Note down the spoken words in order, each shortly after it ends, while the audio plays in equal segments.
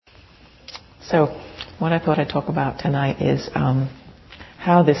So, what I thought I'd talk about tonight is how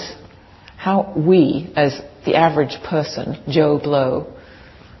we, as the average person, Joe Blow,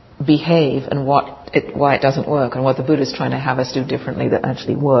 behave and why it doesn't work, and what the Buddha is trying to have us do differently that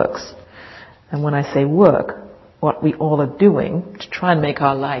actually works. And when I say work, what we all are doing to try and make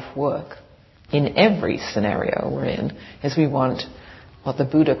our life work in every scenario we're in is we want what the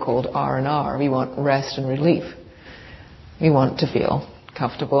Buddha called R&R. We want rest and relief. We want to feel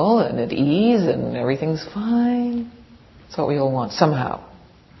comfortable and at ease and everything's fine. That's what we all want somehow,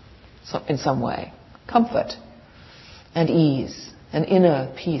 in some way. Comfort and ease and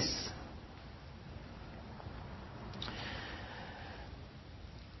inner peace.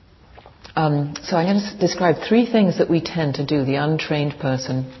 So I'm going to describe 3 things that we tend to do, the untrained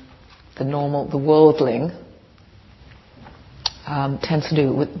person, the normal, the worldling, tends to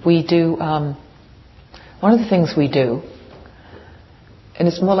do. We do, one of the things we do, and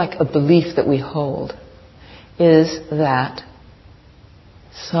it's more like a belief that we hold, is that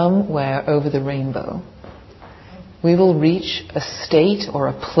somewhere over the rainbow we will reach a state or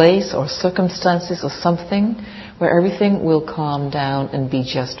a place or circumstances or something where everything will calm down and be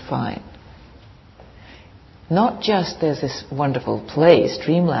just fine. Not just there's this wonderful place,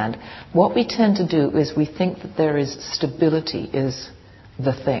 dreamland. What we tend to do is we think that there is stability is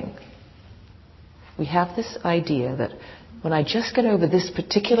the thing. We have this idea that when I just get over this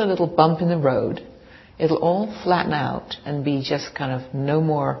particular little bump in the road, it'll all flatten out and be just kind of no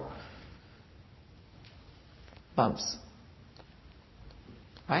more bumps.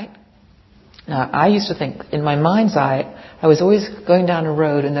 Right? Now, I used to think, in my mind's eye, I was always going down a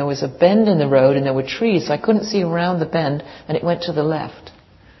road and there was a bend in the road and there were trees, so I couldn't see around the bend, and it went to the left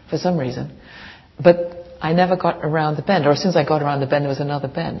for some reason. But I never got around the bend, or as soon as I got around the bend, there was another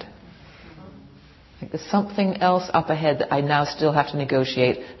bend. Like there's something else up ahead that I now still have to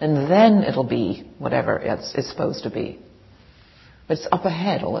negotiate, and then it'll be whatever it's supposed to be. But it's up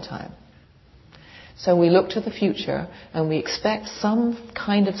ahead all the time. So we look to the future and we expect some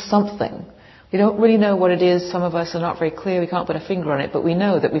kind of something. We don't really know what it is. Some of us are not very clear. We can't put a finger on it, but we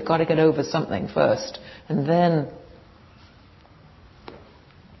know that we've got to get over something first. And then...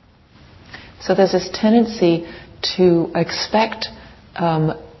 So there's this tendency to expect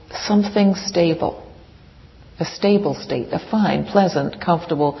something stable. A stable state, a fine, pleasant,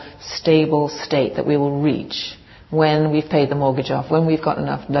 comfortable, stable state that we will reach when we've paid the mortgage off, when we've got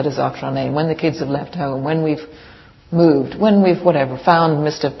enough letters after our name, when the kids have left home, when we've moved, when we've found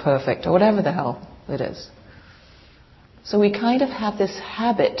Mr. Perfect, or whatever the hell it is. So we kind of have this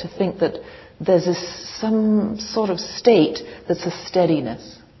habit to think that there's some sort of state that's a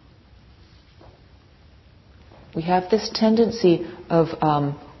steadiness. We have this tendency of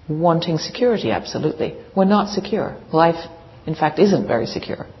wanting security, absolutely. We're not secure. Life, in fact, isn't very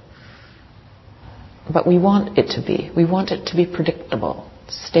secure. But we want it to be. We want it to be predictable,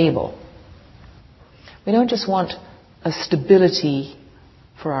 stable. We don't just want a stability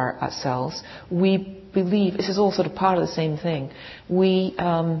for ourselves. We believe, this is all sort of part of the same thing. We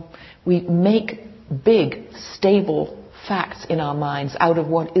make big, stable facts in our minds out of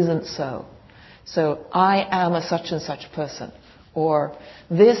what isn't so. So, I am a such and such person. Or,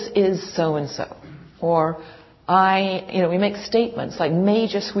 this is so and so. Or, we make statements, like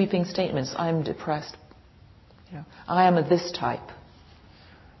major sweeping statements. I'm depressed. I am a this type.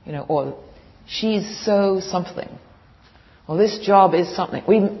 Or, she's so something. Or, this job is something.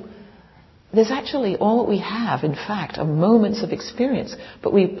 There's actually all that we have, in fact, are moments of experience.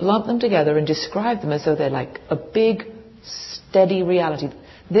 But we lump them together and describe them as though they're like a big, steady reality.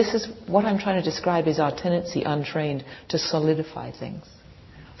 This is what I'm trying to describe is our tendency, untrained, to solidify things.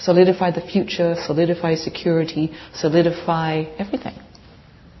 Solidify the future, solidify security, solidify everything.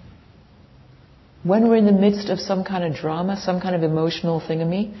 When we're in the midst of some kind of drama, some kind of emotional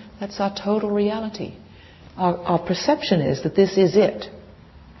thingamy, that's our total reality. Our perception is that this is it.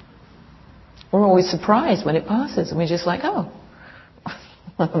 We're always surprised when it passes, and we're just like, oh,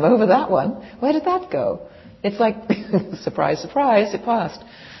 I'm over that one. Where did that go? It's like, surprise, surprise, it passed.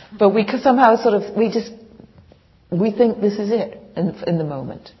 But we somehow we think this is it in the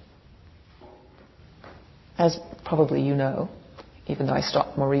moment. As probably you know, even though I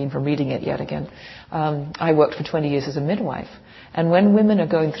stopped Maureen from reading it yet again, I worked for 20 years as a midwife. And when women are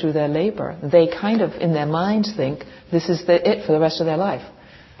going through their labor, they kind of, in their minds, think this is it for the rest of their life.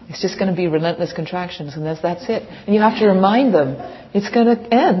 It's just going to be relentless contractions, and that's it. And you have to remind them, it's going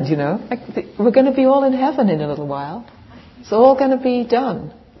to end, Like we're going to be all in heaven in a little while. It's all going to be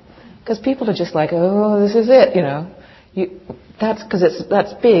done. Because people are just like, oh, this is it, That's because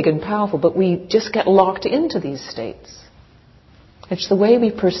that's big and powerful, but we just get locked into these states. It's the way we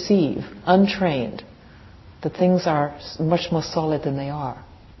perceive, untrained, that things are much more solid than they are.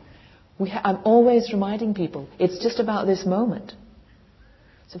 I'm always reminding people, it's just about this moment.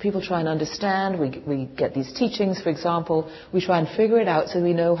 So people try and understand, we get these teachings, for example, we try and figure it out so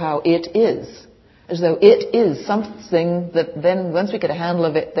we know how it is. As though it is something that then, once we get a handle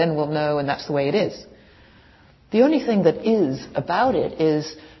of it, then we'll know, and that's the way it is. The only thing that is about it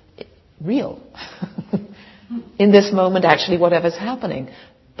is real. In this moment, actually, whatever's happening.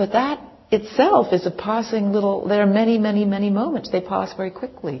 But that itself is a passing little... There are many, many, many moments. They pass very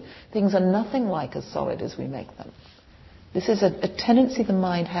quickly. Things are nothing like as solid as we make them. This is a tendency the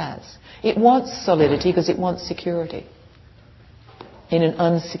mind has. It wants solidity because it wants security in an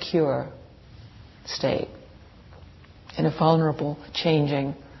unsecure state, in a vulnerable,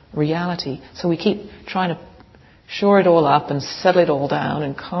 changing reality. So we keep trying to shore it all up and settle it all down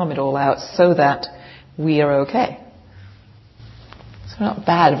and calm it all out so that we are okay. It's not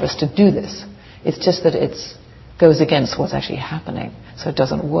bad of us to do this. It's just that it goes against what's actually happening, so it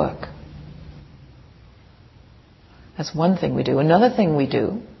doesn't work. That's one thing we do. Another thing we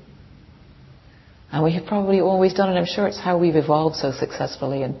do, and we have probably always done it, I'm sure it's how we've evolved so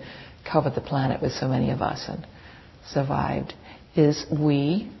successfully and covered the planet with so many of us and survived, is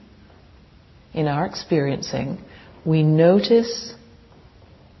we, in our experiencing, we notice,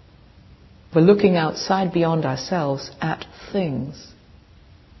 we're looking outside beyond ourselves at things.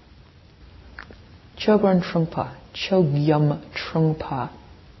 Chogyam Trungpa,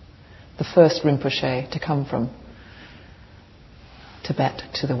 the first Rinpoche to come from Tibet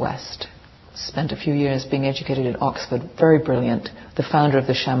to the West. Spent a few years being educated in Oxford, very brilliant. The founder of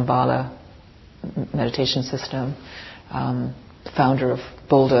the Shambhala meditation system, founder of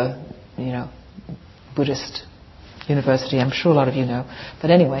Boulder, Buddhist University. I'm sure a lot of you know.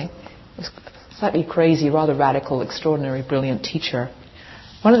 But anyway, it was slightly crazy, rather radical, extraordinary, brilliant teacher.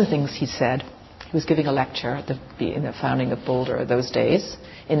 One of the things he said, he was giving a lecture at in the founding of Boulder those days,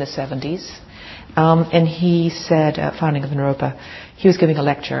 in the 70s. And he said, founding of Naropa, he was giving a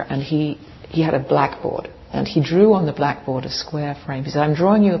lecture and he had a blackboard. And he drew on the blackboard a square frame. He said, I'm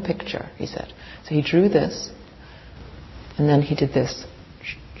drawing you a picture, he said. So he drew this, and then he did this.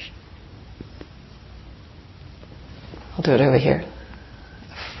 I'll do it over here.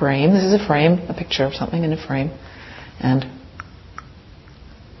 A frame. This is a frame, a picture of something in a frame. And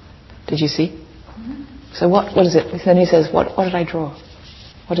did you see? Mm-hmm. So what is it? Then he says, what did I draw?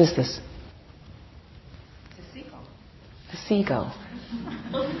 What is this? A seagull.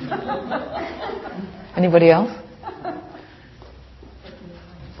 Anybody else?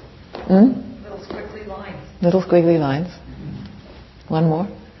 Little squiggly lines. Little squiggly lines. One more.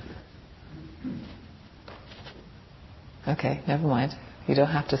 Okay, never mind. You don't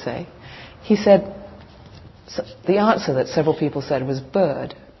have to say. He said, the answer that several people said was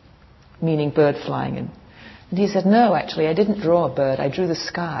bird, meaning bird flying in. And he said, no, actually, I didn't draw a bird. I drew the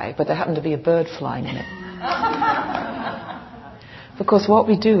sky, but there happened to be a bird flying in it. Because what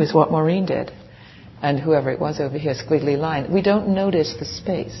we do is what Maureen did, and whoever it was over here, squiggly line. We don't notice the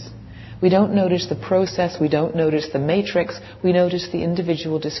space. We don't notice the process. We don't notice the matrix. We notice the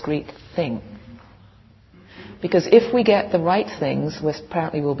individual discrete thing. Because if we get the right things,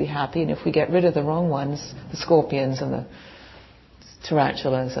 apparently we'll be happy, and if we get rid of the wrong ones, the scorpions and the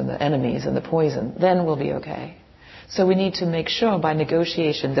tarantulas and the enemies and the poison, then we'll be okay. So we need to make sure by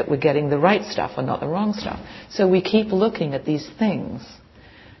negotiation that we're getting the right stuff and not the wrong stuff. So we keep looking at these things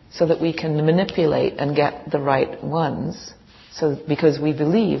so that we can manipulate and get the right ones. So because we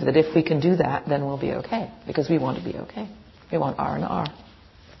believe that if we can do that, then we'll be okay. Because we want to be okay. We want R and R.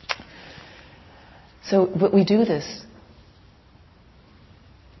 But we do this.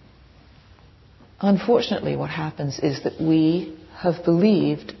 Unfortunately, what happens is that we have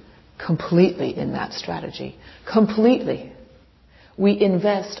believed completely in that strategy. Completely. We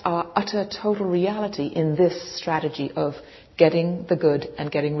invest our utter total reality in this strategy of getting the good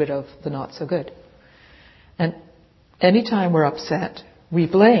and getting rid of the not so good. And anytime we're upset, we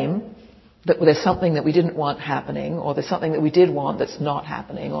blame that there's something that we didn't want happening, or there's something that we did want that's not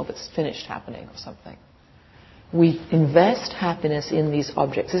happening, or that's finished happening, or something. We invest happiness in these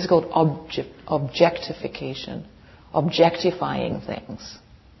objects. This is called objectification, objectifying things.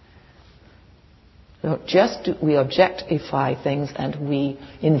 We objectify things and we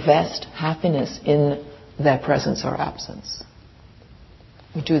invest happiness in their presence or absence.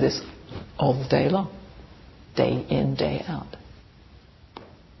 We do this all day long, day in, day out.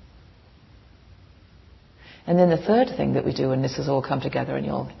 And then the third thing that we do, and this has all come together and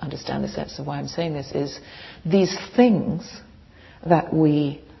you'll understand the sense of why I'm saying this, is these things that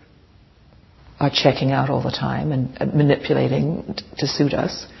we are checking out all the time and manipulating to suit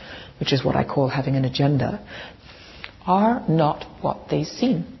us, which is what I call having an agenda, are not what they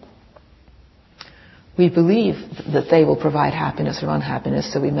seem. We believe that they will provide happiness or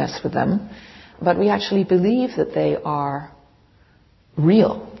unhappiness, so we mess with them, but we actually believe that they are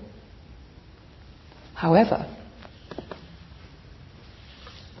real. However,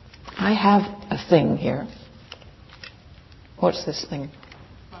 I have a thing here. What's this thing?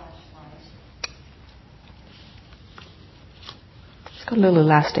 It's got a little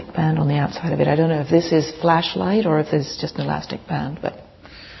elastic band on the outside of it. I don't know if this is flashlight or if it's just an elastic band, but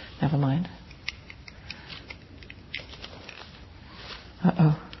never mind.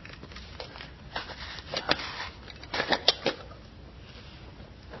 Uh-oh.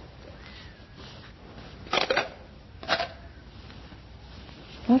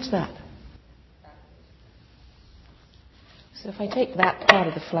 What's that? So if I take that part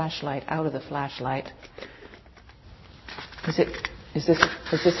of the flashlight out of the flashlight, is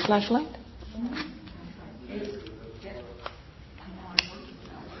this flashlight?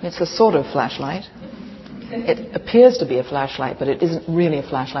 It's a sort of flashlight. It appears to be a flashlight, but it isn't really a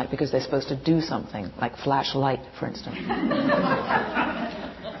flashlight because they're supposed to do something, like flashlight, for instance.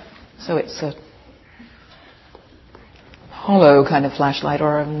 So it's a hollow kind of flashlight,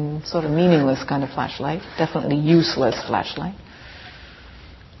 or a sort of meaningless kind of flashlight. Definitely useless flashlight.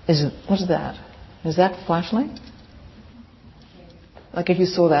 What's that? Is that flashlight? Like if you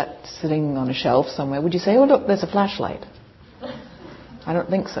saw that sitting on a shelf somewhere, would you say, oh look, there's a flashlight? I don't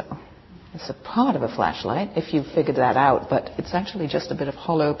think so. It's a part of a flashlight, if you figured that out, but it's actually just a bit of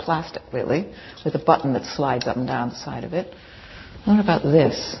hollow plastic, really, with a button that slides up and down the side of it. What about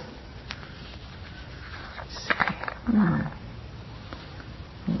this?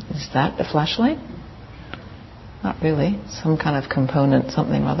 Is that a flashlight? Not really. Some kind of component,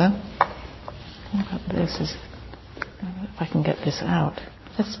 something or other. What about this? If I can get this out.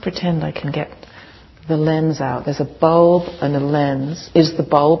 Let's pretend I can get the lens out. There's a bulb and a lens. Is the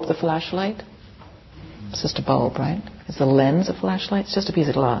bulb the flashlight? It's just a bulb, right? Is the lens a flashlight? It's just a piece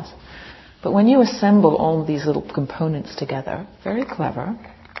of glass. But when you assemble all these little components together, very clever,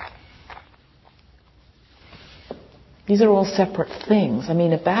 these are all separate things. I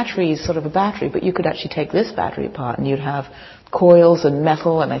mean, a battery is sort of a battery, but you could actually take this battery apart and you'd have coils and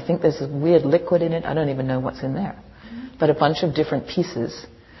metal, and I think there's a weird liquid in it. I don't even know what's in there. But a bunch of different pieces,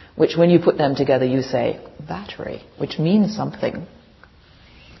 which when you put them together you say, battery, which means something.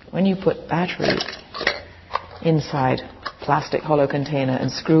 When you put battery inside plastic hollow container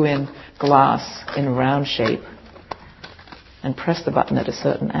and screw in glass in round shape and press the button at a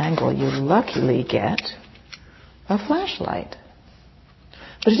certain angle, you luckily get a flashlight.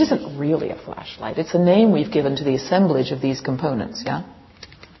 But it isn't really a flashlight. It's a name we've given to the assemblage of these components, yeah?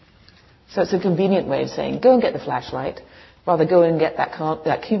 So it's a convenient way of saying, go and get the flashlight, rather go and get that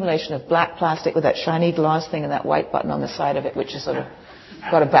accumulation of black plastic with that shiny glass thing and that white button on the side of it, which is sort of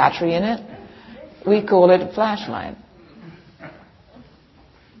got a battery in it. We call it a flashlight.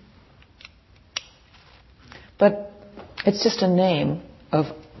 But it's just a name of,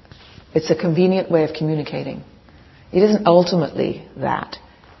 it's a convenient way of communicating. It isn't ultimately that.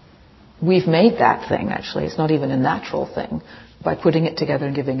 We've made that thing, actually. It's not even a natural thing, by putting it together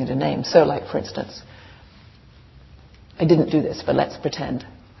and giving it a name. So, like, for instance, I didn't do this, but let's pretend.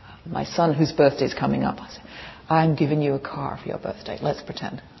 My son, whose birthday is coming up, I say, I'm giving you a car for your birthday. Let's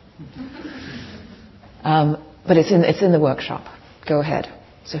pretend. But it's in the workshop. Go ahead.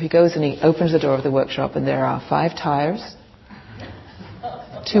 So he goes and he opens the door of the workshop, and there are 5 tires,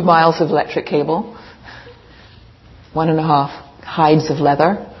 2 miles of electric cable, 1.5 hides of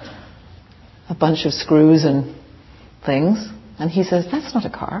leather, a bunch of screws and things. And he says, that's not a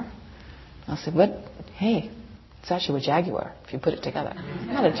car. I said, but hey, it's actually a Jaguar if you put it together.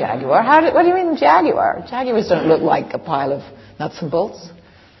 Not a Jaguar. What do you mean Jaguar? Jaguars don't look like a pile of nuts and bolts.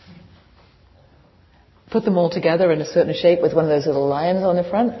 Put them all together in a certain shape with one of those little lions on the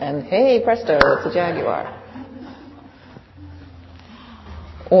front, and hey, presto, it's a Jaguar.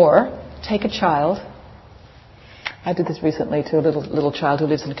 Or take a child. I did this recently to a little child who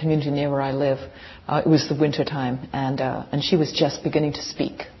lives in a community near where I live. It was the winter time, and she was just beginning to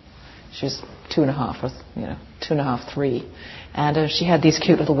speak. She was 2.5, 3, and she had these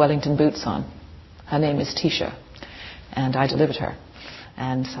cute little Wellington boots on. Her name is Tisha, and I delivered her.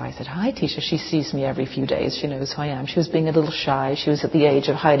 And so I said, hi, Tisha. She sees me every few days. She knows who I am. She was being a little shy. She was at the age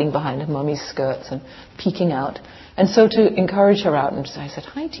of hiding behind her mummy's skirts and peeking out. And so to encourage her out, and I said,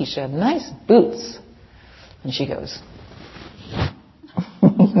 hi, Tisha, nice boots. And she goes,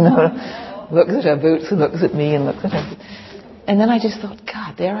 looks at her boots and looks at me and looks at her. And then I just thought,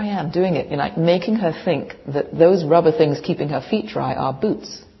 God, there I am doing it. Like making her think that those rubber things keeping her feet dry are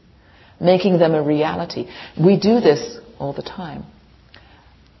boots. Making them a reality. We do this all the time.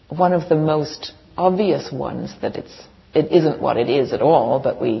 One of the most obvious ones that it isn't what it is at all,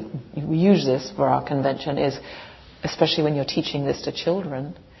 but we use this for our convention is, especially when you're teaching this to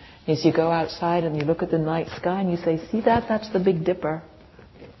children, is you go outside and you look at the night sky and you say, see that? That's the Big Dipper.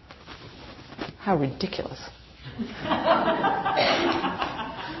 How ridiculous. I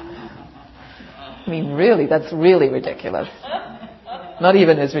mean, really, that's really ridiculous. Not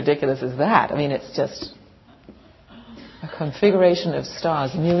even as ridiculous as that. I mean, it's just a configuration of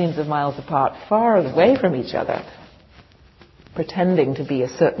stars millions of miles apart, far away from each other, pretending to be a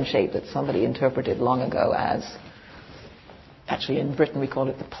certain shape that somebody interpreted long ago as, actually in Britain we call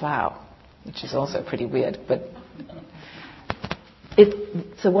it the plough, which is also pretty weird. But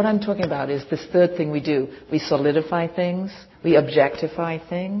so what I'm talking about is this third thing we do. We solidify things, we objectify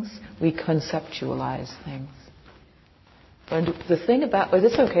things, we conceptualize things. And the thing about,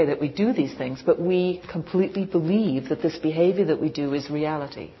 it's okay that we do these things, but we completely believe that this behavior that we do is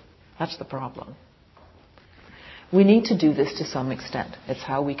reality. That's the problem. We need to do this to some extent. It's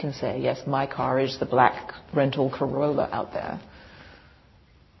how we can say, yes, my car is the black rental Corolla out there.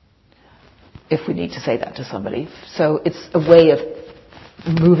 If we need to say that to somebody. So it's a way of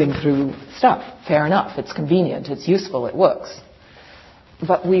moving through stuff. Fair enough. It's convenient. It's useful. It works.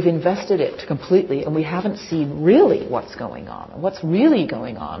 But we've invested it completely and we haven't seen really what's going on. What's really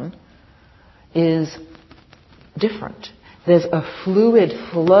going on is different. There's a fluid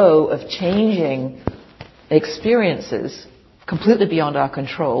flow of changing experiences completely beyond our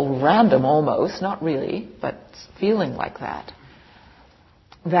control, random almost, not really, but feeling like that.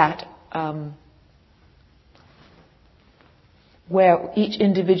 Where each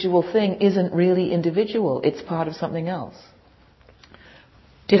individual thing isn't really individual, it's part of something else.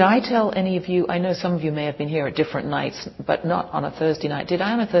 Did I tell any of you, I know some of you may have been here at different nights, but not on a Thursday night. Did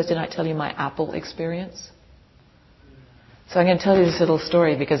I on a Thursday night tell you my Apple experience? So I'm going to tell you this little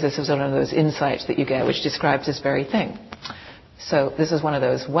story because this is one of those insights that you get which describes this very thing. So this is one of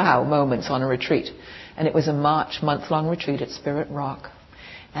those wow moments on a retreat. And it was a March month-long retreat at Spirit Rock.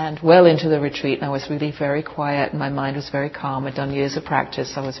 And well into the retreat, I was really very quiet and my mind was very calm. I'd done years of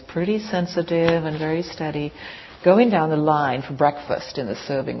practice. I was pretty sensitive and very steady. Going down the line for breakfast in the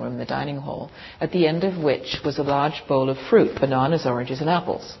serving room, the dining hall, at the end of which was a large bowl of fruit, bananas, oranges, and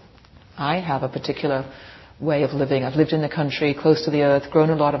apples. I have a particular way of living. I've lived in the country, close to the earth, grown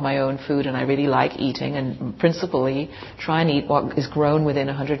a lot of my own food, and I really like eating, and principally try and eat what is grown within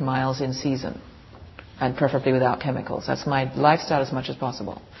 100 miles in season, and preferably without chemicals. That's my lifestyle as much as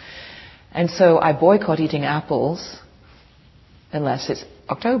possible. And so I boycott eating apples unless it's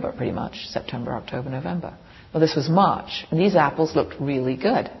October, pretty much, September, October, November. Well, this was March, and these apples looked really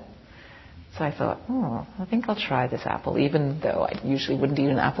good. So I thought, I think I'll try this apple, even though I usually wouldn't eat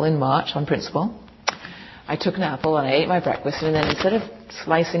an apple in March on principle. I took an apple and I ate my breakfast, and then instead of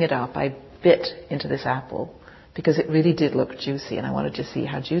slicing it up, I bit into this apple because it really did look juicy, and I wanted to see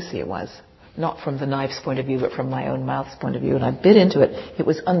how juicy it was. Not from the knife's point of view, but from my own mouth's point of view, and I bit into it. It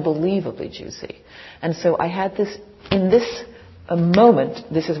was unbelievably juicy. And so I had this, in this a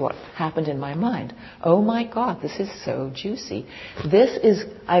moment, this is what happened in my mind. Oh my God, this is so juicy.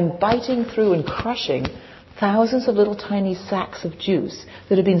 I'm biting through and crushing thousands of little tiny sacks of juice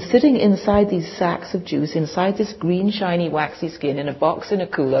that have been sitting inside these sacks of juice, inside this green, shiny, waxy skin in a box in a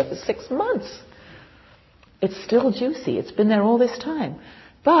cooler for 6 months. It's still juicy. It's been there all this time.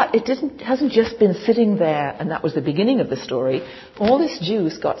 But it hasn't just been sitting there, and that was the beginning of the story. All this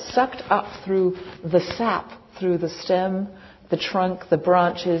juice got sucked up through the sap, through the stem, the trunk, the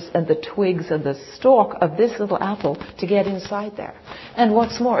branches, and the twigs and the stalk of this little apple to get inside there. And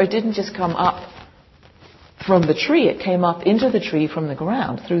what's more, it didn't just come up from the tree. It came up into the tree from the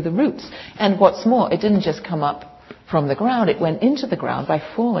ground, through the roots. And what's more, it didn't just come up from the ground. It went into the ground by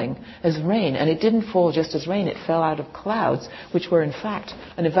falling as rain. And it didn't fall just as rain. It fell out of clouds, which were in fact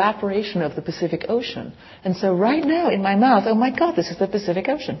an evaporation of the Pacific Ocean. And so right now in my mouth, oh my God, this is the Pacific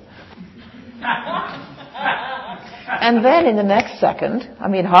Ocean. And then in the next second,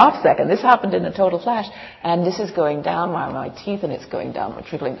 half second, this happened in a total flash, and this is going down my teeth, and it's going down,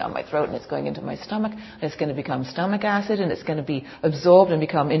 trickling down my throat, and it's going into my stomach, and it's going to become stomach acid, and it's going to be absorbed and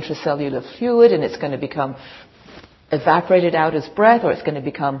become intracellular fluid, and it's going to become evaporated out as breath, or it's going to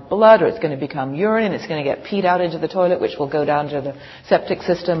become blood, or it's going to become urine, and it's going to get peed out into the toilet, which will go down to the septic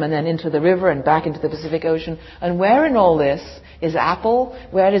system, and then into the river, and back into the Pacific Ocean. And where in all this is apple?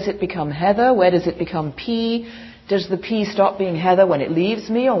 Where does it become heather? Where does it become pea? Does the pea stop being heather when it leaves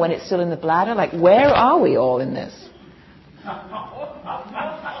me or when it's still in the bladder? Where are we all in this?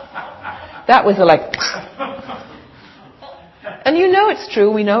 That was like... And you know it's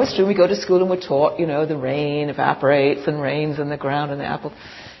true, we know it's true. We go to school and we're taught, the rain evaporates and rains on the ground and the apple.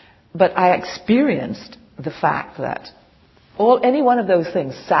 But I experienced the fact that any one of those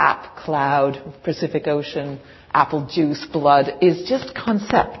things, sap, cloud, Pacific Ocean, apple juice, blood, is just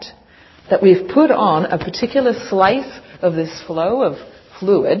concept that we've put on a particular slice of this flow of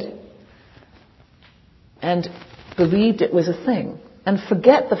fluid and believed it was a thing. And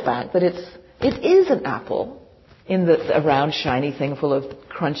forget the fact that it is an apple in a round, shiny thing full of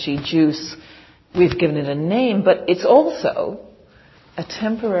crunchy juice. We've given it a name, but it's also a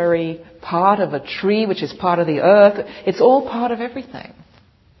temporary part of a tree, which is part of the earth. It's all part of everything.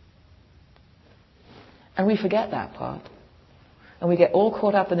 And we forget that part. And we get all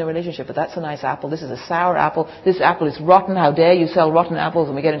caught up in the relationship, but that's a nice apple, this is a sour apple, this apple is rotten, how dare you sell rotten apples,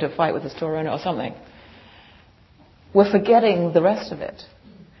 and we get into a fight with the store owner or something. We're forgetting the rest of it.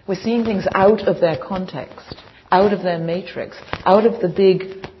 We're seeing things out of their context, out of their matrix, out of the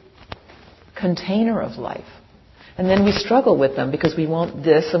big container of life. And then we struggle with them because we want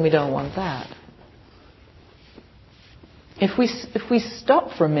this and we don't want that. If we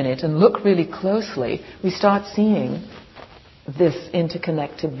stop for a minute and look really closely, we start seeing this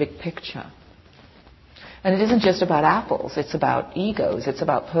interconnected big picture. And it isn't just about apples, it's about egos, it's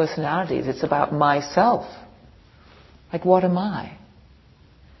about personalities, it's about myself. Like, what am I?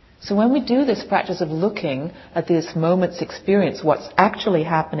 So when we do this practice of looking at this moment's experience, what's actually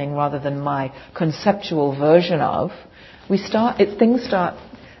happening rather than my conceptual version of, things start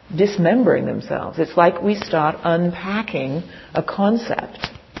dismembering themselves. It's like we start unpacking a concept,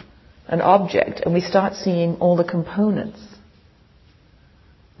 an object, and we start seeing all the components.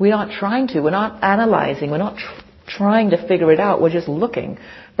 We're not trying to, we're not analyzing, we're not trying to figure it out, we're just looking.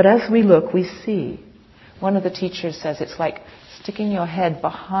 But as we look, we see. One of the teachers says it's like sticking your head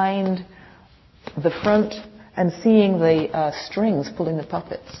behind the front and seeing the strings pulling the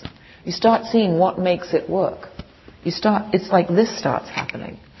puppets. You start seeing what makes it work. It's like this starts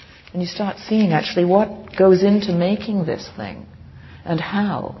happening. And you start seeing actually what goes into making this thing and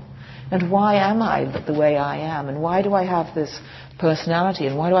how. And why am I the way I am? And why do I have this personality?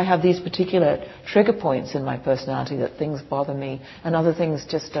 And why do I have these particular trigger points in my personality that things bother me and other things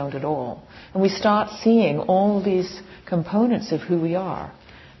just don't at all? And we start seeing all these components of who we are.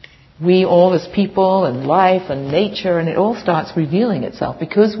 We all as people and life and nature, and it all starts revealing itself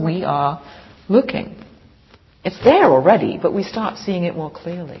because we are looking. It's there already, but we start seeing it more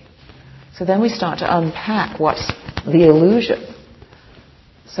clearly. So then we start to unpack what's the illusion.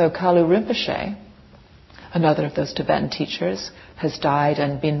 So Kalu Rinpoche, another of those Tibetan teachers, has died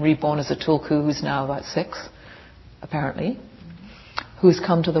and been reborn as a tulku who's now about 6, apparently, who's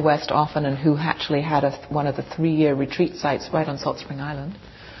come to the West often and who actually had one of the 3-year retreat sites right on Salt Spring Island,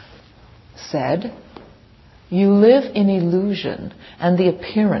 said, "You live in illusion and the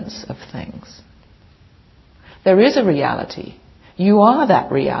appearance of things. There is a reality. You are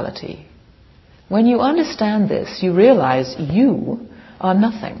that reality. When you understand this, you realize you are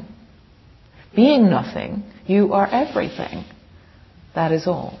nothing. Being nothing, you are everything. That is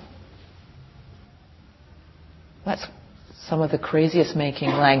all." That's some of the craziest making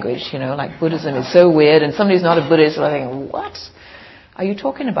language, like Buddhism is so weird, and somebody who's not a Buddhist will think, what are you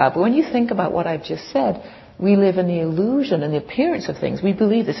talking about? But when you think about what I've just said, we live in the illusion and the appearance of things. We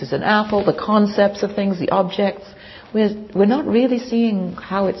believe this is an apple, the concepts of things, the objects. We're not really seeing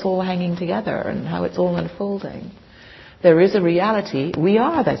how it's all hanging together and how it's all unfolding. There is a reality. We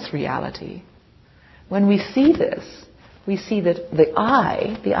are this reality. When we see this, we see that the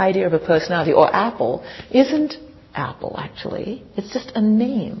I, the idea of a personality, or apple, isn't apple actually. It's just a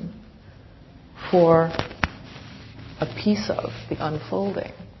name for a piece of the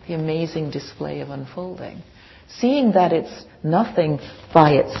unfolding, the amazing display of unfolding. Seeing that it's nothing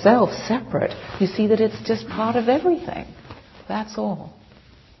by itself separate, you see that it's just part of everything. That's all.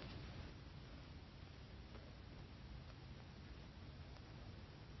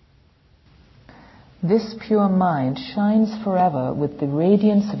 This pure mind shines forever with the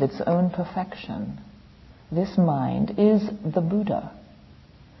radiance of its own perfection. This mind is the Buddha.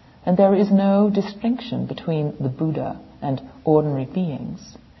 And there is no distinction between the Buddha and ordinary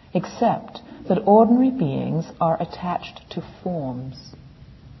beings, except that ordinary beings are attached to forms.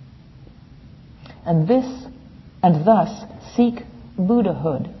 And thus seek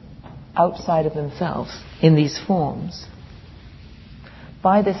Buddhahood outside of themselves in these forms.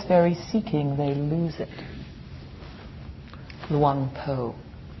 By this very seeking, they lose it. Luang Po,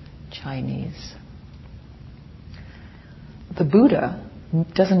 Chinese. The Buddha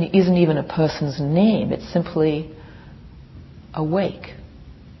isn't even a person's name. It's simply awake,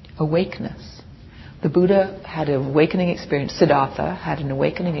 awakeness. The Buddha had an awakening experience. Siddhartha had an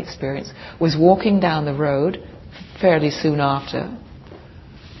awakening experience, was walking down the road fairly soon after,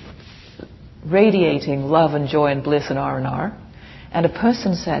 radiating love and joy and bliss and R&R, and a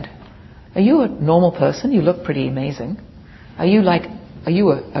person said, "Are you a normal person? You look pretty amazing. Are you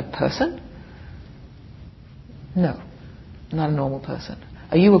a person?" "No, not a normal person."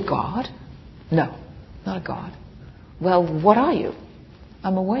 "Are you a god?" "No, not a god." "Well, what are you?"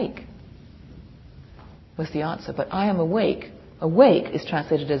 "I'm awake," was the answer. But I am awake. Awake is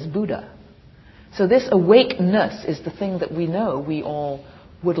translated as Buddha. So this awakeness is the thing that we know we all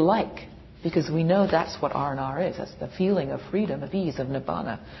would like, because we know that's what R&R is. That's the feeling of freedom, of ease, of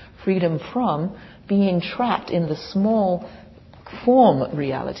nibbana. Freedom from being trapped in the small form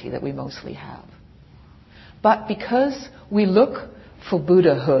reality that we mostly have. But because we look for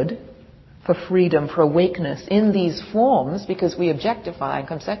Buddhahood, for freedom, for awakeness in these forms, because we objectify and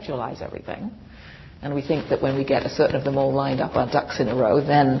conceptualize everything, and we think that when we get a certain of them all lined up, our ducks in a row,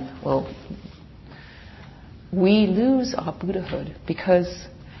 then, well, we lose our Buddhahood because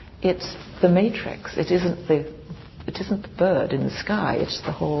it's the matrix. It isn't the bird in the sky. It's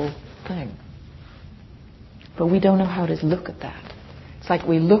the whole thing. But we don't know how to look at that. It's like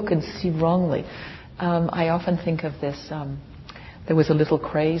we look and see wrongly. I often think of this. There was a little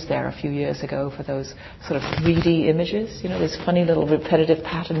craze there a few years ago for those sort of 3D images. You know, those funny little repetitive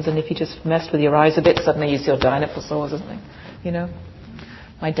patterns. And if you just messed with your eyes a bit, suddenly you see a dinosaur or something. You know.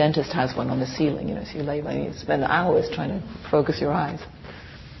 My dentist has one on the ceiling. You know, so you spend hours trying to focus your eyes.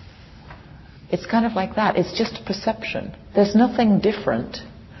 It's kind of like that. It's just perception. There's nothing different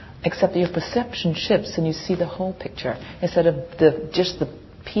except that your perception shifts and you see the whole picture instead of just the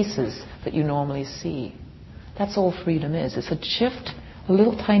pieces that you normally see. That's all freedom is. It's a shift, a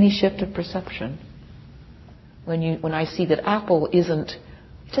little tiny shift of perception. When I see that apple isn't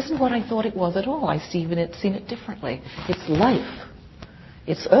what I thought it was at all. I've seen it differently. It's life.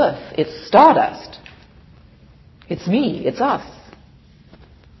 It's earth. It's stardust. It's me. It's us.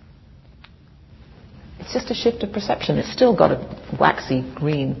 It's just a shift of perception. It's still got a waxy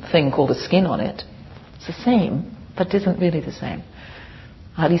green thing called a skin on it. It's the same, but it isn't really the same.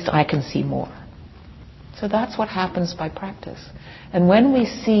 At least I can see more. So that's what happens by practice. And when we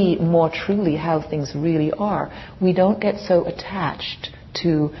see more truly how things really are, we don't get so attached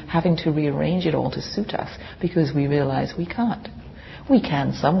to having to rearrange it all to suit us, because we realize we can't. We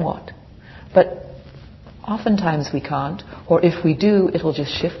can somewhat. But oftentimes we can't, or if we do, it'll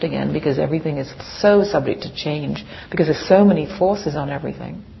just shift again, because everything is so subject to change, because there's so many forces on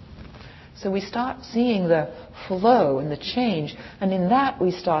everything. So we start seeing the flow and the change, and in that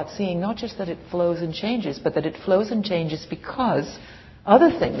we start seeing not just that it flows and changes, but that it flows and changes because other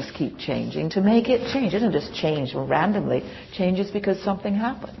things keep changing to make it change. It doesn't just change randomly. It changes because something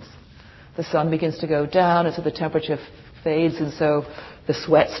happens. The sun begins to go down, and so the temperature fades, and so the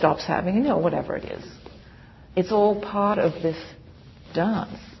sweat stops happening, whatever it is. It's all part of this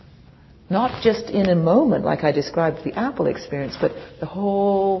dance. Not just in a moment, like I described the apple experience, but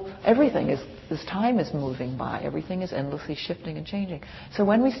everything is, this time is moving by. Everything is endlessly shifting and changing. So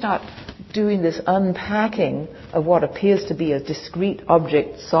when we start doing this unpacking of what appears to be a discrete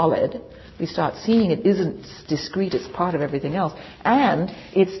object solid, we start seeing it isn't discrete, it's part of everything else. And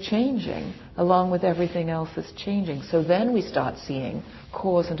it's changing along with everything else that's changing. So then we start seeing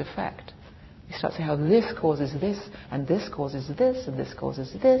cause and effect. We start seeing how this causes this, and this causes this, and this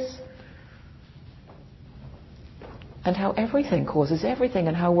causes this. And how everything causes everything,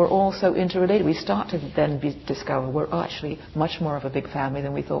 and how we're all so interrelated. We start to then discover we're actually much more of a big family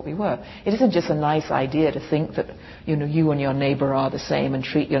than we thought we were. It isn't just a nice idea to think that you and your neighbor are the same and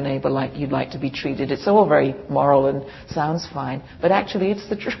treat your neighbor like you'd like to be treated. It's all very moral and sounds fine, but actually it's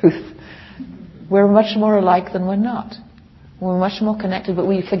the truth. We're much more alike than we're not. We're much more connected, but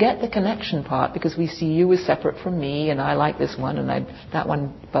we forget the connection part because we see you as separate from me, and I like this one, and that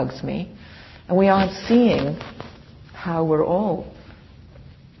one bugs me. And we aren't seeing how we're all.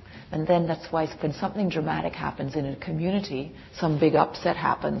 And then that's why when something dramatic happens in a community, some big upset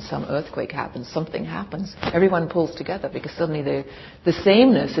happens, some earthquake happens, something happens, everyone pulls together, because suddenly the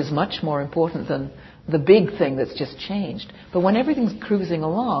sameness is much more important than the big thing that's just changed. But when everything's cruising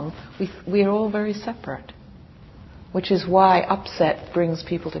along, we're all very separate. Which is why upset brings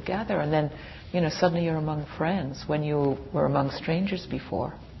people together, and then, suddenly you're among friends when you were among strangers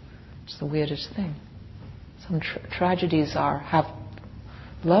before. It's the weirdest thing. Some tragedies have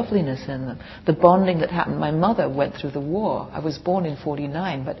loveliness in them. The bonding that happened. My mother went through the war. I was born in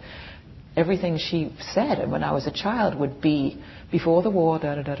 1949, but everything she said, and when I was a child, would be before the war,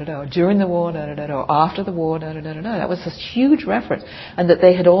 da-da-da-da-da, during the war, da-da-da-da, after the war, da-da-da-da-da. That was this huge reference. And that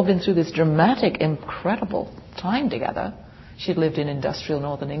they had all been through this dramatic, incredible time together. She'd lived in industrial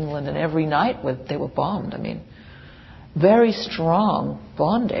northern England, and every night they were bombed. I mean, very strong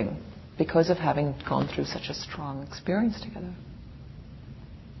bonding because of having gone through such a strong experience together.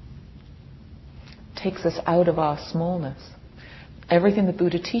 Takes us out of our smallness. Everything the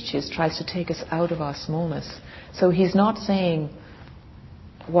Buddha teaches tries to take us out of our smallness. So he's not saying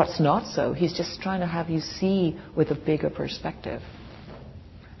what's not so. He's just trying to have you see with a bigger perspective.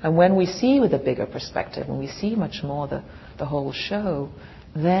 And when we see with a bigger perspective, when we see much more the whole show,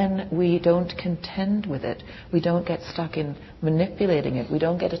 then we don't contend with it. We don't get stuck in manipulating it. We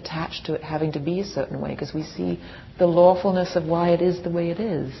don't get attached to it having to be a certain way, because we see the lawfulness of why it is the way it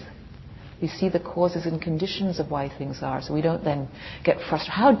is. We see the causes and conditions of why things are, so we don't then get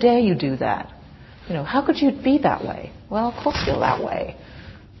frustrated. How dare you do that? How could you be that way? Well, of course you're that way.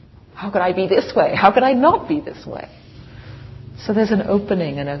 How could I be this way? How could I not be this way? So there's an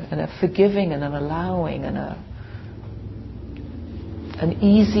opening and a forgiving and an allowing and an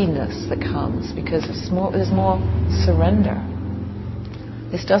easiness that comes because there's more surrender.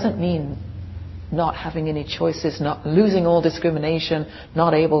 This doesn't mean not having any choices, not losing all discrimination,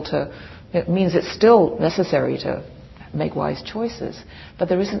 not able to. It means it's still necessary to make wise choices, but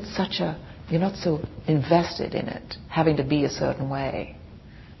there isn't you're not so invested in it, having to be a certain way.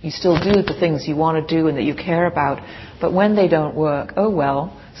 You still do the things you want to do and that you care about, but when they don't work, oh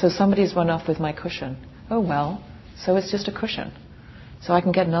well, so somebody's run off with my cushion. Oh well, so it's just a cushion. So I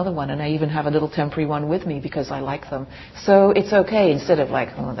can get another one, and I even have a little temporary one with me because I like them. So it's okay, instead of like,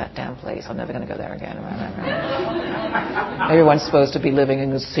 oh, that damn place, I'm never going to go there again. Everyone's supposed to be living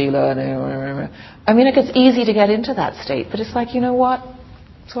in the Sila. I mean, it gets easy to get into that state, but it's like, you know what?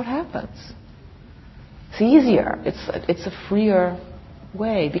 It's what happens. It's easier. It's a freer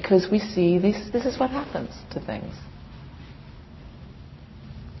way because we see this is what happens to things.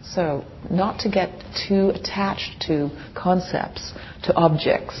 So, not to get too attached to concepts, to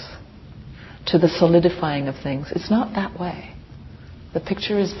objects, to the solidifying of things. It's not that way. The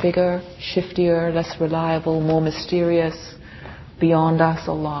picture is bigger, shiftier, less reliable, more mysterious, beyond us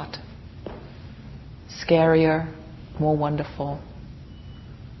a lot. Scarier, more wonderful.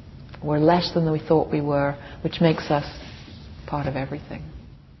 We're less than we thought we were, which makes us part of everything.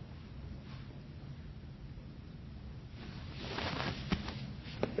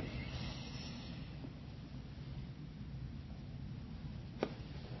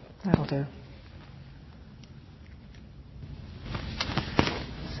 That'll do.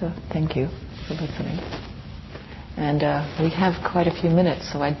 So, thank you for listening. And we have quite a few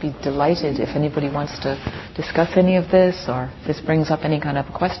minutes, so I'd be delighted if anybody wants to discuss any of this, or if this brings up any kind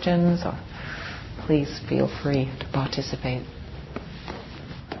of questions, or please feel free to participate.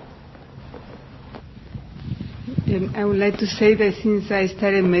 I would like to say that since I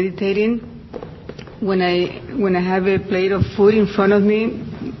started meditating, when I have a plate of food in front of me,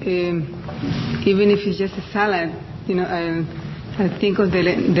 even if it's just a salad, I think of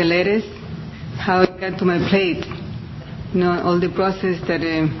the lettuce, how it got to my plate, all the process that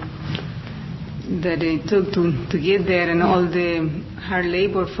it took to get there, and all the hard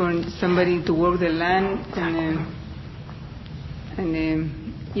labor for somebody to work the land, and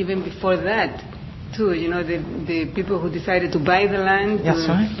even before that, too, the people who decided to buy the land. That's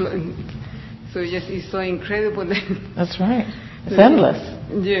right. So it's so incredible. That's right. It's endless.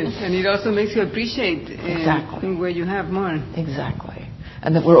 Yes, and it also makes you appreciate exactly where you have more. Exactly.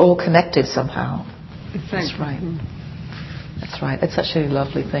 And that we're all connected somehow. Exactly. That's right. That's right. It's such a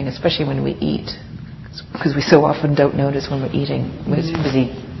lovely thing, especially when we eat. Because we so often don't notice when we're eating. We're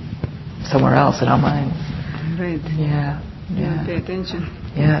busy somewhere else in our minds. Right. Yeah. Yeah. Pay attention.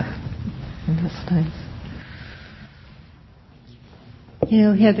 Yeah. That's nice.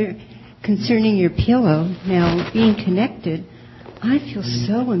 Heather, concerning your pillow, now being connected, I feel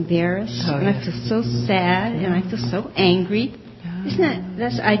so embarrassed, and I feel so sad, and I feel so angry.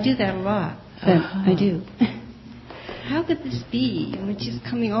 I do that a lot, but I do. How could this be? And which is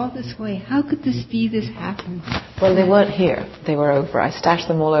coming all this way. How could this be? This happened. Well, they weren't here. They were over. I stashed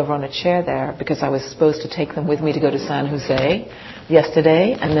them all over on a chair there because I was supposed to take them with me to go to San Jose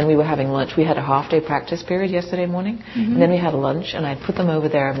yesterday, and then we were having lunch. We had a half-day practice period yesterday morning, and then we had lunch, and I put them over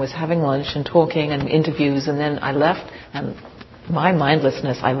there and was having lunch and talking and interviews, and then I left, and my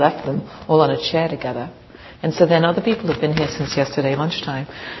mindlessness, I left them all on a chair together. And so then other people have been here since yesterday lunchtime,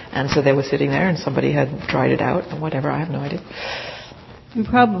 and so they were sitting there, and somebody had dried it out or whatever. I have no idea. And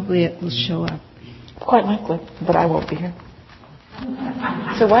probably it will show up. Quite likely, but I won't be here.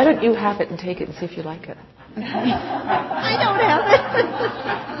 So why don't you have it and take it and see if you like it? I don't have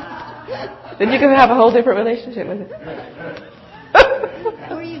it. Then you can have a whole different relationship with it.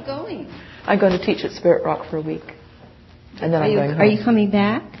 Where are you going? I'm going to teach at Spirit Rock for a week. And then I'm going home. Are you coming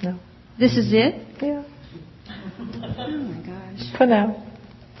back? No. This is it? Yeah. Oh my gosh. For now.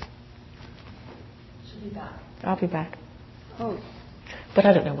 She'll be back. I'll be back. Oh. But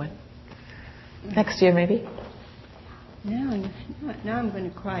I don't know when. Next year, maybe? Now I'm going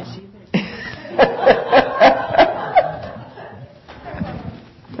to cry. So you better...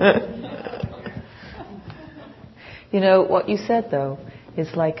 You know, what you said, though,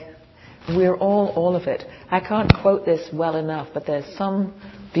 is like, we're all of it. I can't quote this well enough, but there's some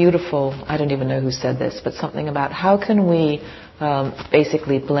beautiful, I don't even know who said this, but something about how can we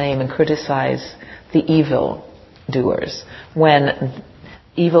basically blame and criticize the evil doers when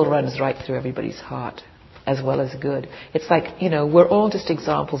evil runs right through everybody's heart as well as good. It's like, you know, we're all just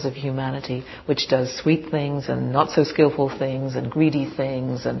examples of humanity which does sweet things and not so skillful things and greedy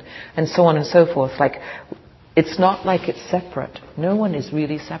things and so on and so forth. Like, it's not like it's separate. No one is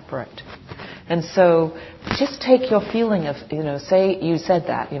really separate. And so just take your feeling of, you know, say you said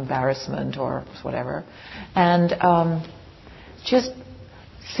that, embarrassment or whatever, and just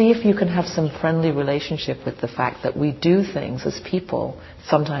see if you can have some friendly relationship with the fact that we do things as people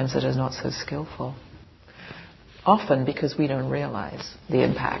sometimes that are not so skillful. Often because we don't realize the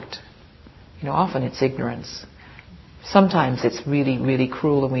impact. You know, often it's ignorance. Sometimes it's really, really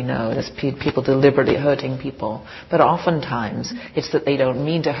cruel and we know there's people deliberately hurting people. But oftentimes it's that they don't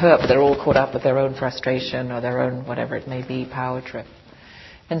mean to hurt, but they're all caught up with their own frustration or their own, whatever it may be, power trip.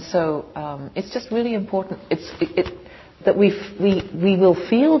 And so it's just really important that we will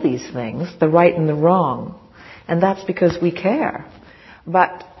feel these things, the right and the wrong. And that's because we care.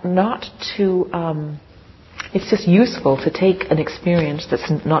 But not to... it's just useful to take an experience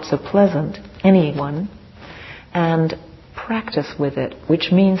that's not so pleasant, anyone, and practice with it,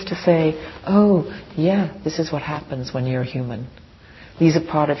 which means to say, oh, yeah, this is what happens when you're human. These are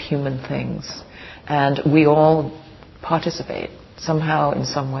part of human things. And we all participate somehow in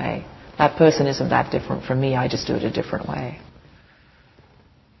some way. That person isn't that different from me, I just do it a different way.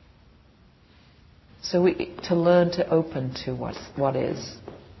 So to learn to open to what is.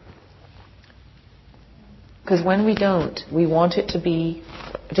 Because when we don't, we want it to be,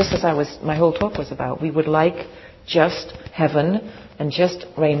 just as my whole talk was about, we would like just heaven and just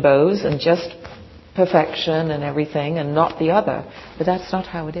rainbows and just perfection and everything and not the other. But that's not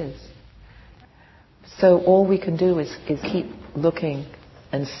how it is. So all we can do is keep looking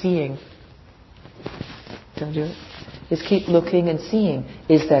and seeing. Don't do it. Is keep looking and seeing.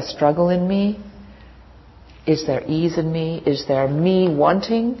 Is there struggle in me? Is there ease in me? Is there me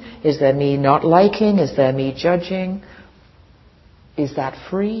wanting? Is there me not liking? Is there me judging? Is that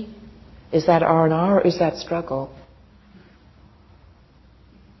free? Is that R&R or is that struggle?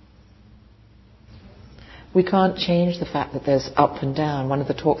 We can't change the fact that there's up and down. One of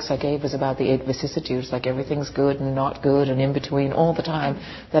the talks I gave was about the 8 vicissitudes, like everything's good and not good and in between all the time.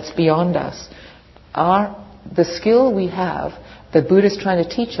 That's beyond us. The skill we have, the Buddha's trying to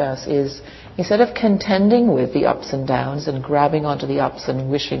teach us is, instead of contending with the ups and downs and grabbing onto the ups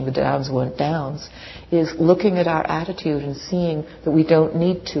and wishing the downs weren't downs, is looking at our attitude and seeing that we don't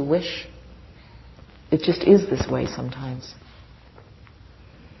need to wish. It just is this way sometimes.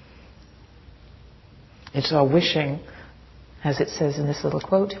 It's our wishing, as it says in this little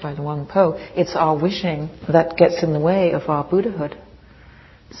quote by the Wang Po, it's our wishing that gets in the way of our Buddhahood.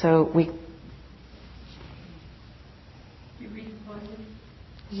 So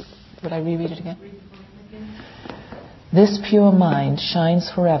Would I reread it again? This pure mind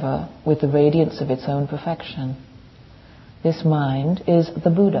shines forever with the radiance of its own perfection. This mind is the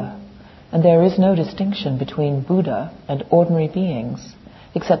Buddha, and there is no distinction between Buddha and ordinary beings,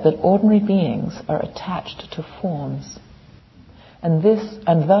 except that ordinary beings are attached to forms, and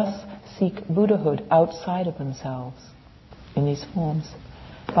thus seek Buddhahood outside of themselves in these forms.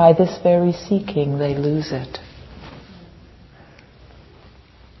 By this very seeking, they lose it.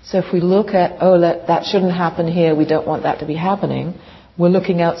 So if we look at, that shouldn't happen here, we don't want that to be happening, we're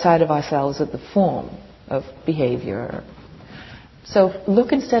looking outside of ourselves at the form of behavior. So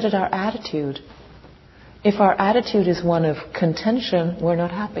look instead at our attitude. If our attitude is one of contention, we're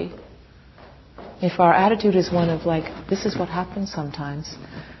not happy. If our attitude is one of like, this is what happens sometimes,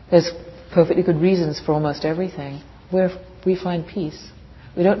 there's perfectly good reasons for almost everything, we find peace.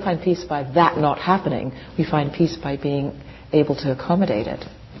 We don't find peace by that not happening, we find peace by being able to accommodate it.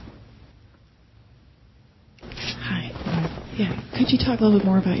 Hi. Yeah. Could you talk a little bit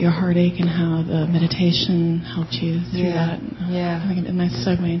more about your heartache and how the meditation helped you through that? Yeah. I think a nice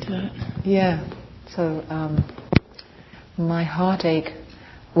segue into that. Yeah. So my heartache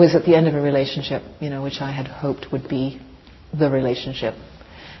was at the end of a relationship, which I had hoped would be the relationship,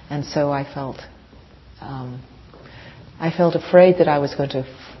 and so I felt afraid that I was going to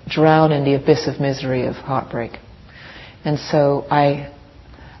drown in the abyss of misery of heartbreak, and so I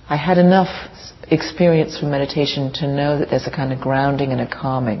had enough experience from meditation to know that there's a kind of grounding and a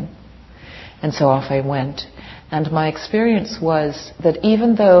calming, and so off I went. And my experience was that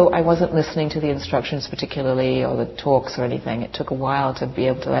even though I wasn't listening to the instructions particularly, or the talks or anything, it took a while to be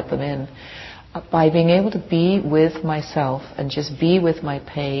able to let them in, by being able to be with myself and just be with my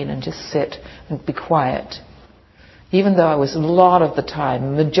pain and just sit and be quiet, even though I was a lot of the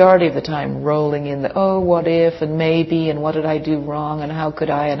time, majority of the time, rolling in the, oh, what if, and maybe, and what did I do wrong, and how could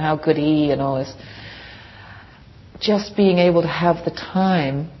I, and how could he, and all this. Just being able to have the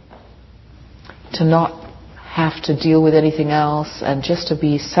time to not have to deal with anything else and just to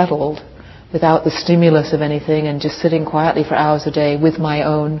be settled without the stimulus of anything and just sitting quietly for hours a day with my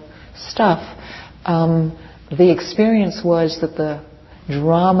own stuff. The experience was that the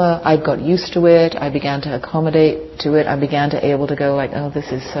drama, I got used to it, I began to accommodate to it, I began to able to go like, oh, this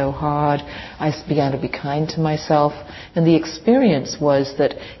is so hard. I began to be kind to myself. And the experience was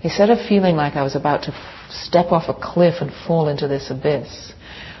that instead of feeling like I was about to step off a cliff and fall into this abyss,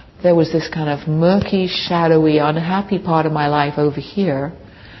 there was this kind of murky, shadowy, unhappy part of my life over here.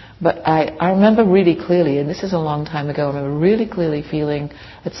 But I remember really clearly, and this is a long time ago, I remember really clearly feeling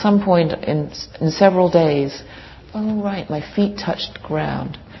at some point in several days, oh right, my feet touched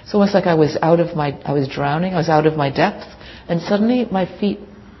ground. It's almost like I was drowning, I was out of my depth, and suddenly my feet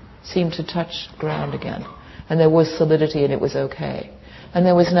seemed to touch ground again. And there was solidity and it was okay. And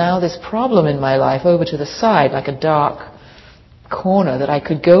there was now this problem in my life over to the side, like a dark corner that I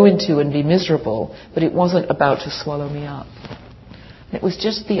could go into and be miserable, but it wasn't about to swallow me up. It was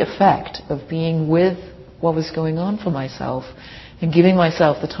just the effect of being with what was going on for myself and giving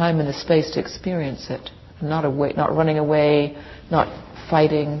myself the time and the space to experience it. Not running away, not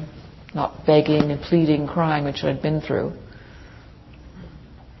fighting, not begging and pleading, crying, which I'd been through.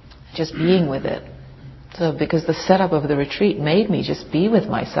 Just being with it. So because the setup of the retreat made me just be with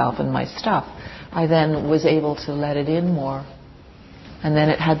myself and my stuff, I then was able to let it in more. And then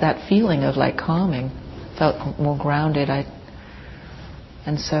it had that feeling of like calming. Felt more grounded.